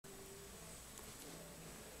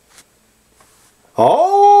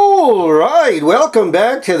All right, welcome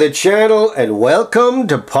back to the channel and welcome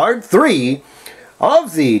to part 3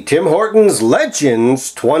 of the Tim Hortons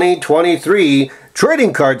Legends 2023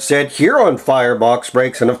 trading card set here on FYER Box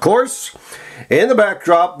Breaks. And of course, in the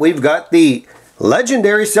backdrop, we've got the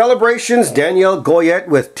legendary celebrations, Danielle Goyette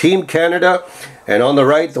with Team Canada. And on the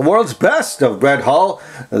right, the world's best of Brett Hull.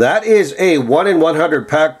 That is a 1 in 100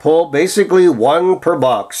 pack pull, basically 1 per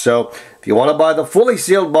box. So if you want to buy the fully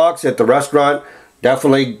sealed box at the restaurant,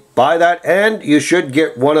 definitely buy that, and you should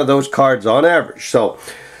get one of those cards on average. So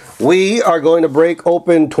we are going to break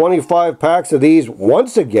open 25 packs of these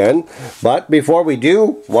once again. But before we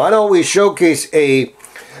do, why don't we showcase a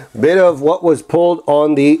bit of what was pulled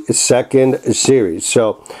on the second series.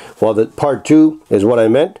 So, well, the part 2 is what I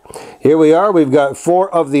meant. Here we are. We've got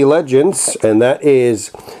 4 of the Legends, and that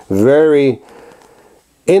is very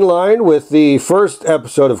in line with the first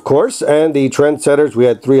episode, of course, and the Trendsetters. We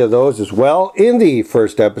had 3 of those as well in the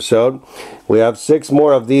first episode. We have 6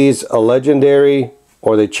 more of these legendary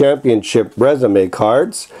or the championship resume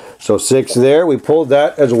cards. So 6 there. We pulled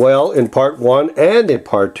that as well in part 1 and in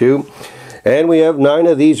part 2. And we have 9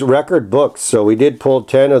 of these record books. So we did pull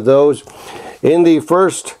 10 of those in the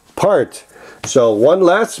first part. So 1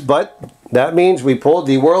 less, but that means we pulled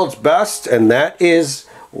the world's best, and that is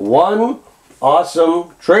 1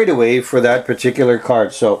 awesome trade away for that particular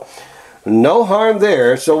card. So no harm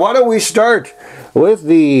there. So why don't we start with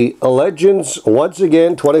the Legends once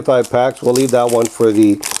again, 25 packs. We'll leave that one for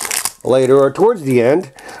the later or towards the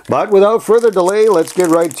end. But without further delay, let's get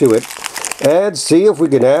right to it and see if we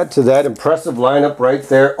can add to that impressive lineup right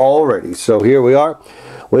there already. So here we are.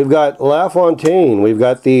 We've got LaFontaine. We've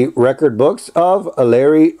got the record books of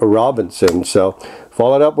Larry Robinson. So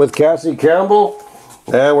followed up with Cassie Campbell.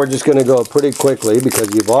 And we're just going to go pretty quickly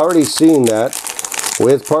because you've already seen that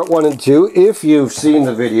with part 1 and 2 if you've seen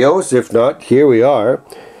the videos. If not, here we are.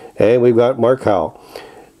 And we've got Mark Howe.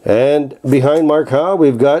 And behind Mark Howe,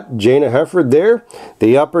 we've got Jana Hefford there.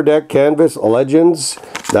 The Upper Deck Canvas Legends.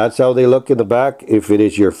 That's how they look in the back if it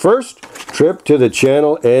is your first trip to the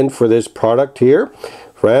channel and for this product here.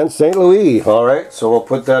 France St. Louis. Alright, so we'll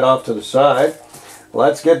put that off to the side.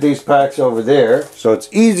 Let's get these packs over there so it's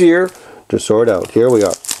easier to sort out. Here we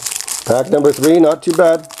are. Pack number 3, not too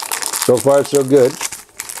bad. So far so good.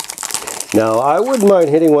 Now I wouldn't mind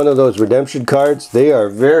hitting one of those redemption cards. They are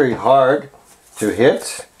very hard to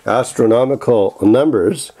hit. Astronomical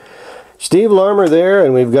numbers. Steve Larmer there,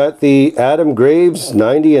 and we've got the Adam Graves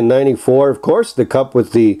 90 and 94. Of course, the cup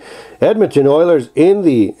with the Edmonton Oilers in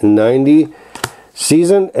the 90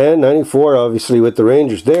 season, and 94 obviously with the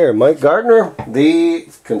Rangers there. Mike Gardner, the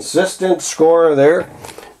consistent scorer there.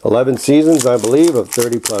 11 seasons, I believe, of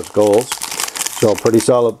 30-plus goals. So, pretty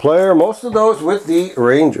solid player. Most of those with the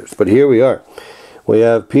Rangers. But here we are. We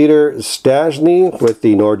have Peter Stastny with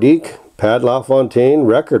the Nordique. Pat LaFontaine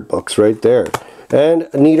record books right there. And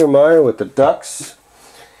Niedermeyer with the Ducks.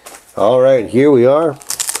 Alright, here we are.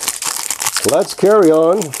 Let's carry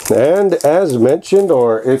on. And as mentioned,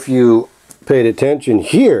 or if you paid attention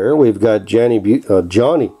here, we've got Johnny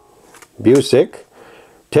Busick.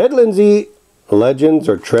 Ted Lindsay Legends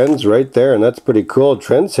or Trends right there, and that's pretty cool.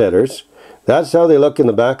 Trendsetters. That's how they look in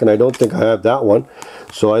the back, and I don't think I have that one.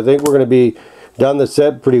 So I think we're going to be done the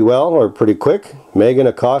set pretty well, or pretty quick. Megan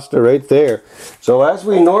Acosta right there. So as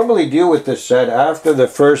we normally do with this set, after the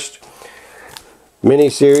first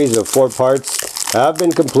mini-series of 4 parts have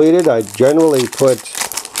been completed, I generally put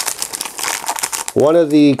one of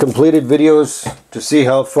the completed videos to see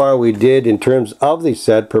how far we did in terms of the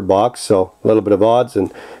set per box. So a little bit of odds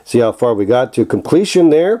and see how far we got to completion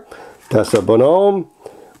there. Tessa Bonhomme,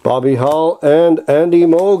 Bobby Hull, and Andy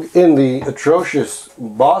Moog in the atrocious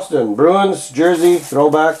Boston Bruins jersey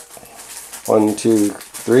throwback. 1, 2,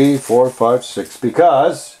 3, 4, 5, 6.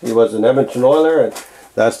 Because he was an Edmonton Oiler, and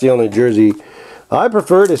that's the only jersey I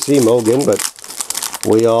prefer to see Moog in, but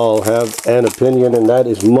we all have an opinion, and that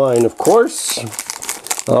is mine, of course.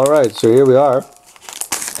 Alright, so here we are.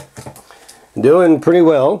 Doing pretty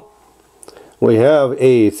well. We have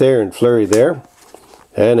a Theron Fleury there.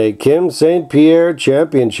 And a Kim St. Pierre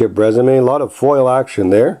championship resume. A lot of foil action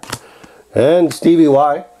there. And Stevie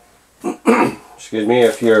Y. Excuse me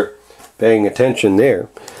if you're paying attention there.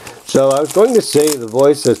 So I was going to say the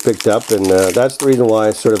voice has picked up, and that's the reason why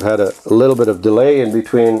I sort of had a little bit of delay in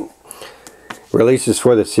between releases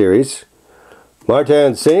for the series.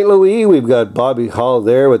 Martin St. Louis, we've got Bobby Hull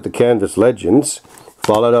there with the Canvas Legends.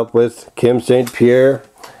 Followed up with Kim St. Pierre.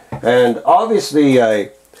 And obviously I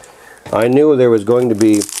knew there was going to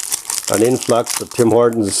be an influx of Tim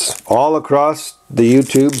Hortons all across the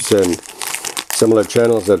YouTubes and similar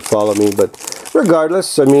channels that follow me, but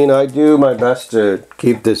regardless, I mean, I do my best to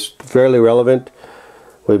keep this fairly relevant.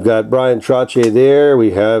 We've got Brian Trottier there, we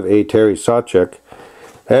have a Terry Sawchuk,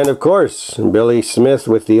 and of course, Billy Smith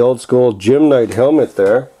with the old school Gym Night helmet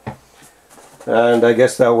there. And I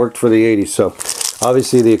guess that worked for the 80s, so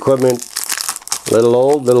obviously the equipment, a little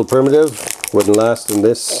old, little primitive, wouldn't last in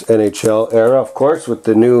this NHL era, of course, with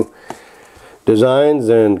the new designs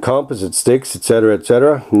and composite sticks, etc.,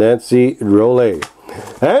 etc. Nancy Rollet.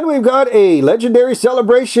 And we've got a Legendary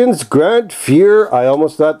Celebrations Grant FYER. I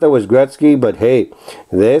almost thought that was Gretzky, but hey,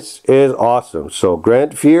 this is awesome. So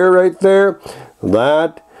Grant FYER right there,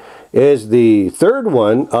 that is the third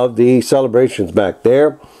one of the celebrations back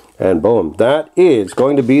there. And boom, that is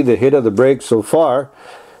going to be the hit of the break so far.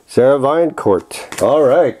 Sarah Vinecourt. All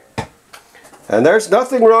right. And there's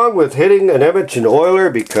nothing wrong with hitting an Edmonton Oiler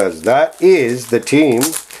because that is the team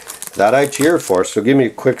that I cheer for. So give me a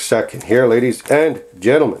quick second here, ladies and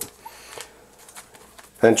gentlemen.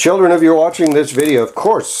 And children, if you're watching this video, of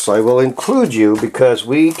course, I will include you because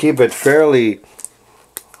we keep it fairly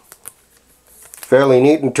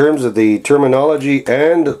neat in terms of the terminology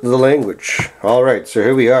and the language. Alright, so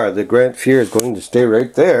here we are. The Grant FYER is going to stay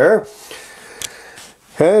right there.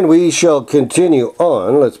 And we shall continue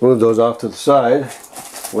on. Let's move those off to the side.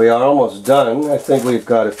 We are almost done. I think we've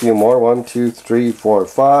got a few more. 1, 2, 3, 4,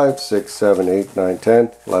 5, 6, 7, 8, 9,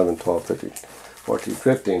 10, 11, 12, 13, 14,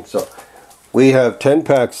 15. So we have 10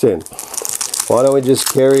 packs in. Why don't we just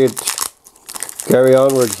carry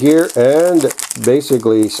onward here and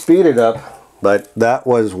basically speed it up. But that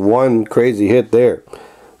was one crazy hit there.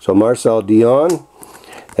 So Marcel Dion.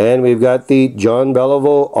 And we've got the John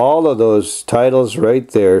Beliveau, all of those titles right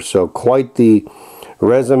there. So quite the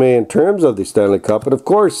resume in terms of the Stanley Cup. But of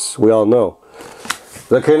course, we all know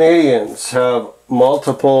the Canadians have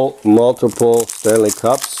multiple Stanley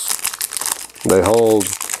Cups. They hold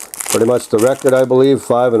pretty much the record, I believe,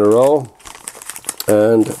 5 in a row.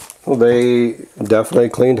 And they definitely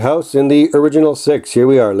cleaned house in the original 6. Here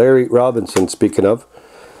we are, Larry Robinson, speaking of.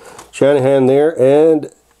 Shanahan there,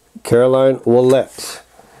 and Caroline Ouellette.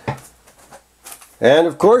 And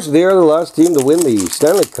of course, they are the last team to win the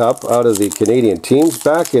Stanley Cup out of the Canadian teams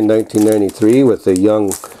back in 1993 with the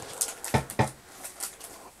young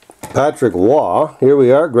Patrick Waugh. Here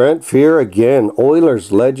we are, Grant FYER again.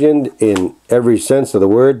 Oilers legend in every sense of the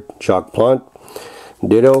word. Jacques Plante.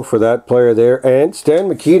 Ditto for that player there. And Stan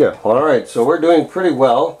Mikita. Alright, so we're doing pretty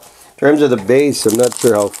well. In terms of the base, I'm not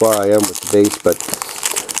sure how far I am with the base, but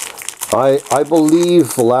I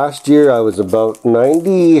believe last year I was about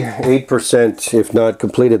 98%, if not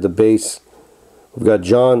completed the base. We've got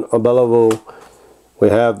John Beliveau. We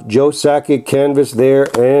have Joe Sakic canvas there,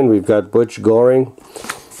 and we've got Butch Goring.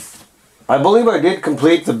 I believe I did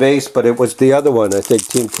complete the base, but it was the other one, I think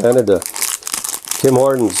Team Canada. Tim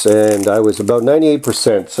Hortons, and I was about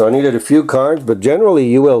 98%, so I needed a few cards, but generally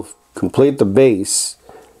you will complete the base.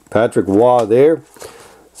 Patrick Waugh there.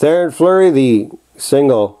 Theron Fleury, the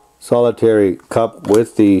single solitary cup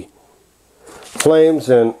with the Flames,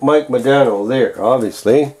 and Mike Modano there,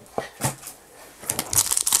 obviously.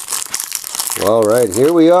 Alright,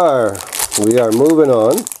 here we are. We are moving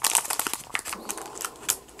on.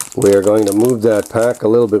 We are going to move that pack a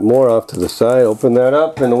little bit more off to the side. Open that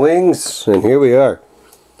up in the wings, and here we are.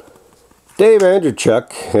 Dave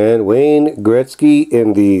Andreychuk and Wayne Gretzky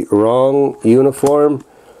in the wrong uniform.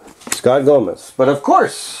 Scott Gomez. But of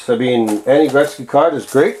course, I mean, any Gretzky card is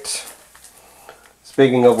great.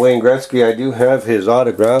 Speaking of Wayne Gretzky, I do have his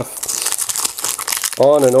autograph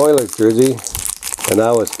on an Oilers jersey, and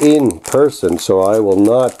that was in person, so I will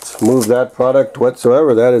not move that product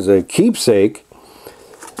whatsoever. That is a keepsake.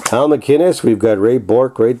 Al McInnes, we've got Ray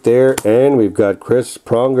Bourque right there, and we've got Chris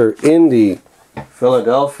Pronger in the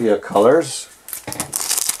Philadelphia colors.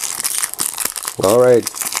 Alright,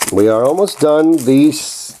 we are almost done. The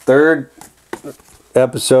third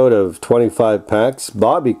episode of 25 packs.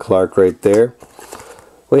 Bobby Clark right there.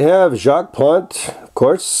 We have Jacques Plante, of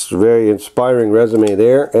course, very inspiring resume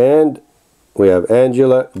there, and we have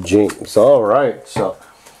Angela James. Alright, so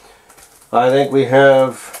I think we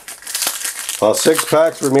have 6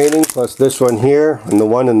 packs remaining, plus this one here and the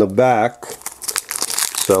one in the back.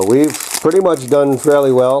 So we've pretty much done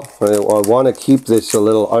fairly well. I want to keep this a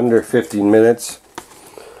little under 15 minutes.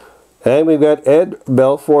 And we've got Ed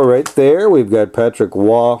Belfour right there. We've got Patrick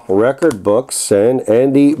Waugh record books and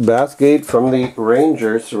Andy Bathgate from the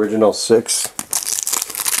Rangers original 6.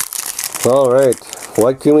 Alright,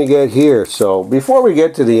 what can we get here? So before we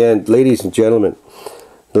get to the end, ladies and gentlemen,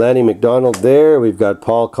 Lanny McDonald there. We've got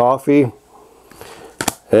Paul Coffey.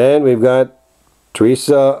 And we've got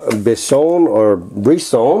Teresa Bisson or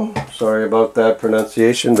Brisson. Sorry about that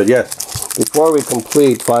pronunciation, but yes, before we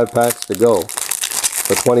complete 5 packs to go,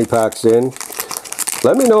 the 20 packs in,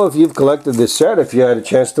 let me know if you've collected this set, if you had a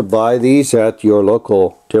chance to buy these at your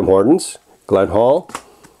local Tim Hortons, Glen Hall,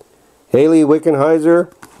 Haley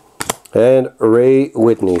Wickenheiser, and Ray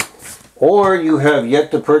Whitney. Or you have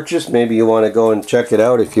yet to purchase, maybe you want to go and check it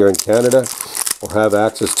out if you're in Canada or have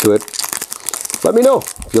access to it. Let me know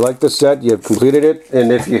if you like this set, you have completed it,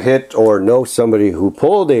 and if you hit or know somebody who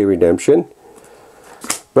pulled a redemption.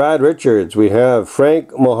 Brad Richards, we have Frank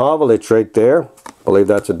Mohavlich right there. I believe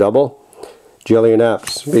that's a double. Jillian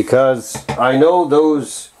Epps, because I know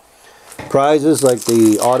those prizes like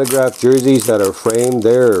the autographed jerseys that are framed,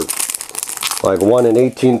 they're like 1 in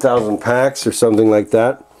 18,000 packs or something like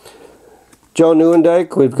that. Joe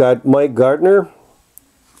Newendike, we've got Mike Gardner,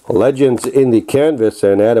 Legends in the canvas,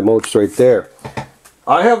 and Adam Oates right there.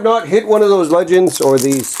 I have not hit one of those Legends or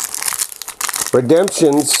these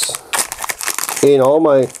redemptions in all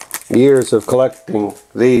my years of collecting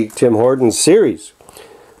the Tim Hortons series.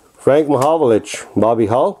 Frank Mohavlich, Bobby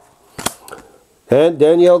Hull, and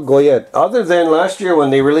Danielle Goyette. Other than last year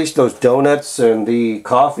when they released those donuts and the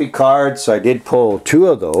coffee cards, I did pull 2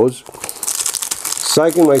 of those.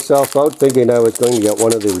 Psyching myself out thinking I was going to get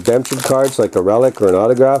one of the redemption cards like a relic or an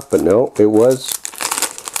autograph, but no, it was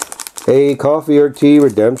a coffee or tea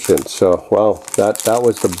redemption. So, well, that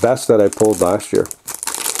was the best that I pulled last year.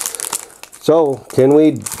 So, can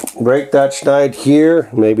we break that schneid here?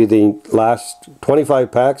 Maybe the last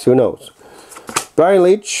 25 packs, who knows? Brian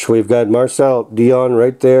Leach, we've got Marcel Dion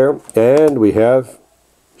right there, and we have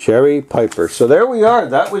Sherry Piper. So there we are.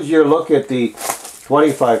 That was your look at the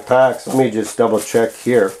 25 packs. Let me just double check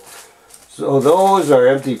here. So those are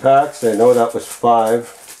empty packs. I know that was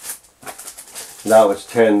 5. That was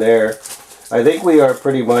 10 there. I think we are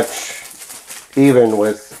pretty much even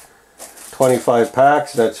with 25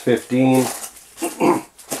 packs. That's 15.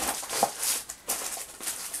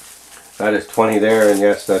 That is 20 there, and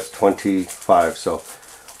yes, that's 25. So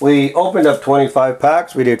we opened up 25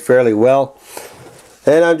 packs. We did fairly well.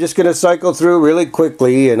 And I'm just going to cycle through really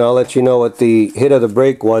quickly, and I'll let you know what the hit of the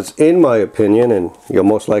break was, in my opinion, and you'll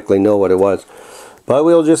most likely know what it was. But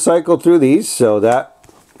we'll just cycle through these. So that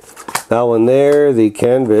one there, the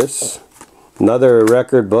canvas, another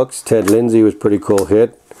record books. Ted Lindsay was pretty cool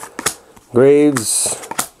hit. Graves,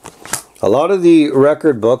 a lot of the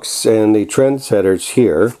record books and the trendsetters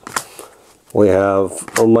here. We have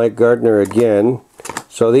Mike Gardner again.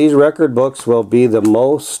 So these record books will be the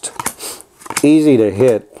most easy to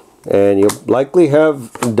hit, and you'll likely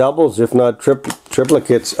have doubles if not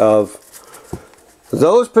triplicates of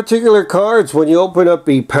those particular cards when you open up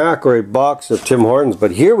a pack or a box of Tim Hortons.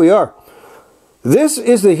 But here we are. This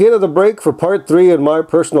is the hit of the break for part 3 in my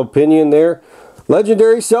personal opinion there.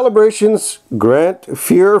 Legendary Celebrations, Grant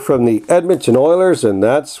Fuhr from the Edmonton Oilers, and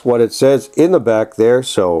that's what it says in the back there.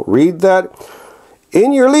 So read that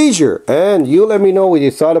in your leisure, and you let me know what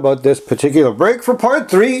you thought about this particular break for part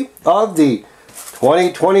 3 of the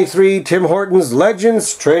 2023 Tim Hortons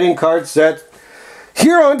Legends trading card set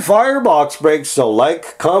here on Firebox Breaks. So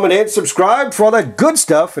like, comment, and subscribe for all that good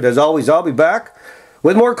stuff. And as always, I'll be back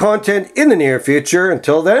with more content in the near future.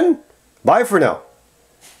 Until then, bye for now.